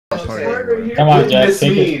party. Come on, Jack. Witness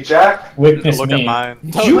me, Jack. Witness Look me. at mine.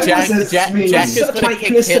 No, Jack me. is Suck gonna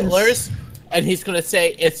kick Hitler's, and he's gonna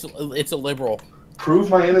say it's a liberal. Prove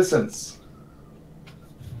my innocence.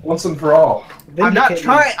 Once and for all. I'm not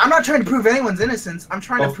trying to prove anyone's innocence. I'm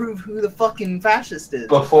trying to prove who the fucking fascist is.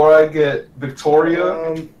 Before I get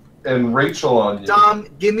Victoria and Rachel on you. Dom,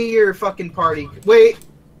 give me your fucking party. Wait.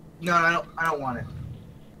 No, I don't want it.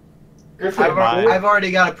 I've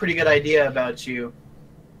already got a pretty good idea about you.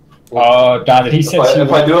 Oh, Don, did he say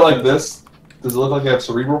if I do it like this, does it look like I have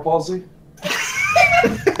cerebral palsy?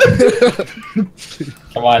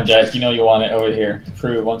 Come on, Jack. You know you want it over here.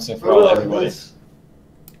 Prove once and for all, everybody.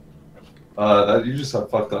 You just have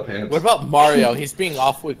fucked up hands. What about Mario? He's being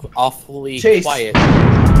awfully Chase. quiet.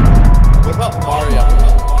 What about Mario?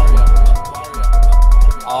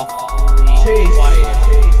 Awfully Chase. quiet.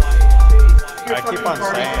 I keep on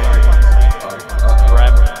saying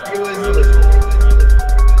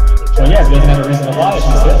Well, yeah, he doesn't have a reason to lie if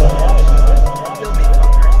he's Hitler.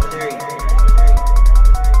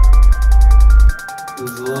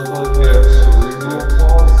 Does it look like